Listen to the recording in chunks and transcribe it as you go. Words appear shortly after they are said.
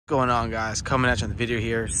going on, guys? Coming at you on the video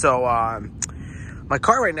here. So my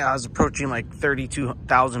car right now is approaching like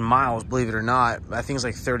 32,000 miles, believe it or not. I think it's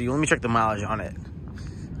like 30. Let me check the mileage on it.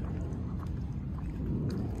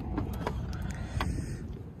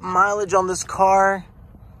 Mileage on this car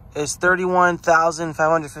is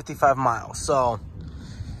 31,555 miles. So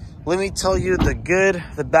let me tell you the good,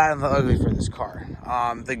 the bad, and the ugly for this car.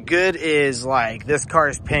 The good is, like, this car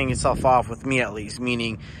is paying itself off with me, at least,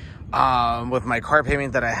 meaning with my car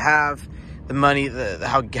payment that I have, the money,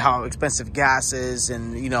 how expensive gas is,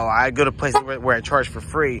 and, you know, I go to places where I charge for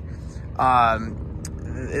free.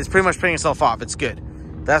 It's pretty much paying itself off. It's good.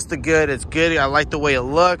 That's the good. It's good. I like the way it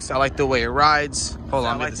looks. I like the way it rides. Hold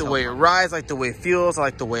on. I like the way it rides. I like the way it feels. I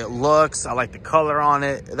like the way it looks. I like the color on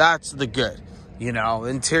it. That's the good. You know,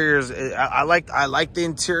 interiors. I like the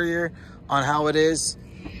interior on how it is.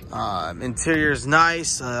 Interior's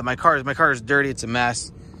nice. My car is dirty. It's a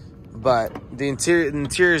mess. But the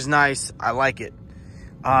interior is nice. I like it.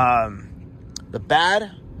 The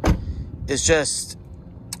bad is just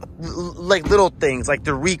like little things, like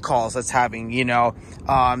the recalls that's having, you know.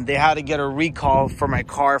 They had to get a recall for my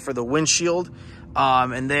car for the windshield,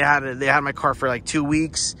 and they had my car for like 2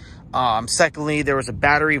 weeks. Secondly, there was a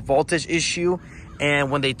battery voltage issue, and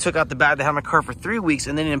when they took out the battery, they had my car for 3 weeks,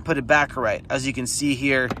 and they didn't put it back right. As you can see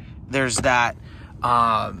here, there's that.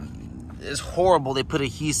 It's horrible. They put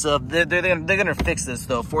adhesive. They're gonna fix this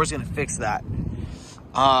though. Ford's gonna fix that.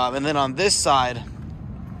 And then on this side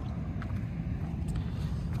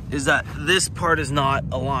is that this part is not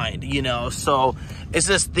aligned, you know. So it's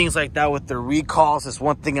just things like that with the recalls. It's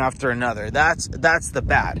one thing after another. That's the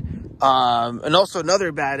bad. And also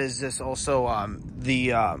another bad is just also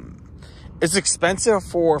it's expensive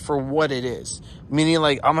for what it is. Meaning,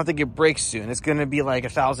 like, I'm gonna have to get brakes soon. It's gonna be like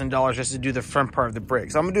 $1,000 just to do the front part of the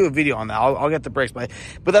brakes. I'm gonna do a video on that. I'll get the brakes, but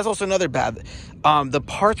that's also another bad. The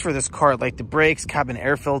parts for this car, like the brakes, cabin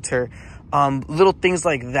air filter, little things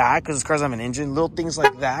like that, because this car's on an engine. Little things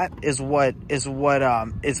like that is what is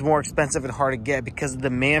more expensive and hard to get, because the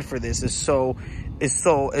demand for this is so high.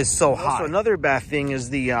 Also, another bad thing is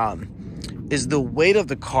the weight of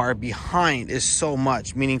the car behind is so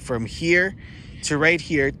much, meaning from here to right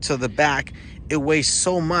here to the back, it weighs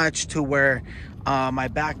so much to where my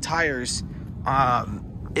back tires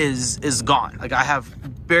is gone. Like, I have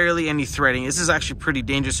barely any threading. This is actually pretty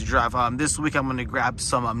dangerous to drive. This week I'm going to grab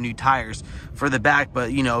some new tires for the back,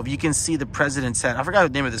 but you know, if you can see the president's head, I forgot the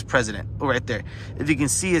name of this president. Oh, right there. If you can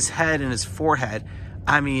see his head and his forehead,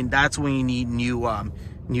 I mean, that's when you need new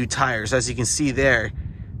tires. As you can see there,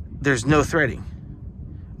 there's no threading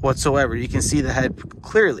whatsoever. You can see the head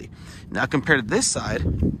clearly. Now, compared to this side,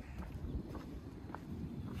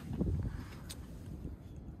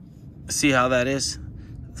 see how that is?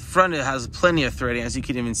 The front, it has plenty of threading, as you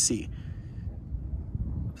can even see.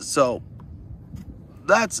 So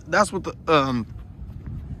that's what the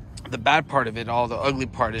bad part of it all. The ugly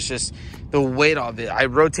part is just the weight of it. I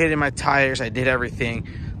rotated my tires, I did everything,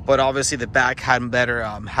 but obviously the back had better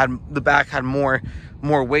had more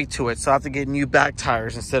weight to it, so I have to get new back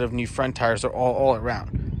tires instead of new front tires all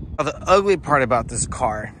around. Now, the ugly part about this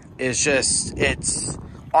car is just, it's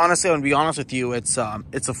honestly, I'm gonna be honest with you, it's a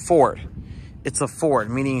Ford. It's a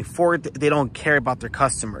Ford, meaning Ford, they don't care about their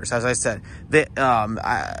customers. As I said, they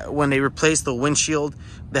when they replaced the windshield,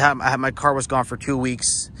 my car was gone for 2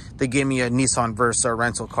 weeks. They gave me a Nissan Versa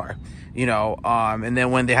rental car, you know. And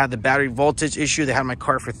then when they had the battery voltage issue, they had my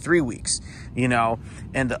car for 3 weeks, you know.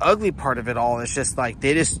 And the ugly part of it all is just like,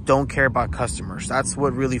 they just don't care about customers. That's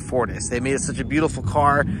what really Ford is. They made it such a beautiful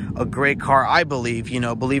car, a great car, I believe, you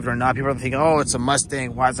know. Believe it or not, people are thinking, oh, it's a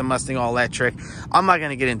Mustang. Why is a Mustang all electric? I'm not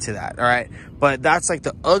going to get into that, all right? But that's like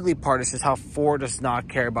the ugly part, is just how Ford does not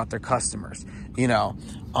care about their customers, you know.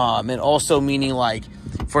 And also meaning, like,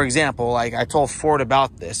 for example, like I told Ford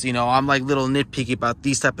about this, you know, I'm like little nitpicky about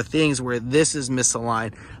these type of things where this is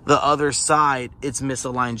misaligned. The other side, it's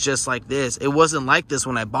misaligned just like this. It wasn't like this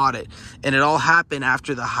when I bought it. And it all happened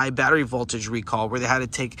after the high battery voltage recall, where they had to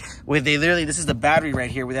take, this is the battery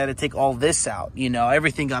right here, where they had to take all this out, you know,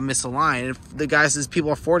 everything got misaligned. And the guy says,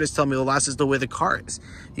 people at Ford is telling me, well, that's just the way the car is,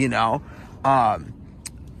 you know.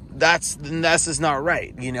 That's just not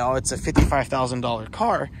right, you know. It's a $55,000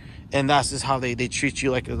 car, and that's just how they treat you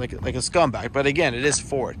like a scumbag. But again, it is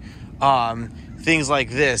Ford. Things like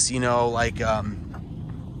this, you know, like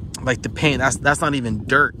the paint, that's not even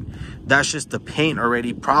dirt. That's just the paint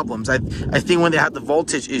already problems. I think when they had the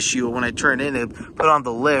voltage issue, when I turned in, it put on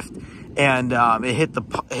the lift, and it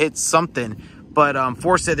hit something. But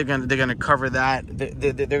Ford said they're gonna cover that.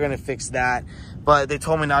 They're gonna fix that. but they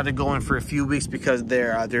told me not to go in for a few weeks because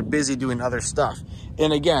they're busy doing other stuff.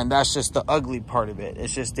 And again, that's just the ugly part of it.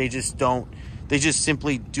 It's just they just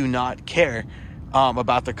simply do not care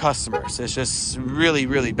about their customers. It's just really,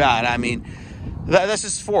 really bad. I mean, that's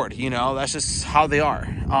just Ford, you know, that's just how they are.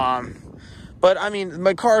 But I mean,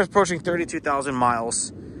 my car is approaching 32,000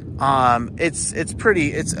 miles.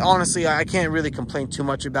 It's honestly, I can't really complain too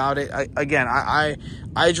much about it.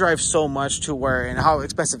 I drive so much to where, and how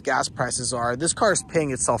expensive gas prices are, this car is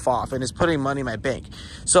paying itself off and it's putting money in my bank.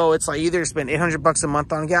 So it's like either spend $800 a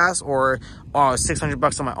month on gas or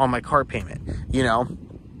 $600 on my car payment, you know?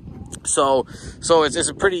 So it's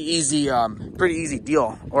a pretty easy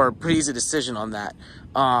deal, or a pretty easy decision on that.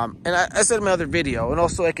 And I said in my other video, and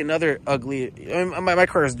also like another ugly, I mean, my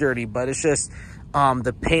car is dirty, but it's just,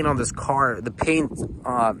 the paint on this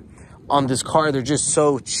car, they're just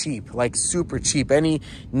so cheap, like super cheap. Any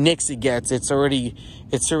nicks it gets, it's already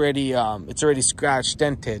scratched,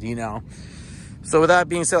 dented, you know? So with that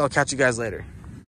being said, I'll catch you guys later.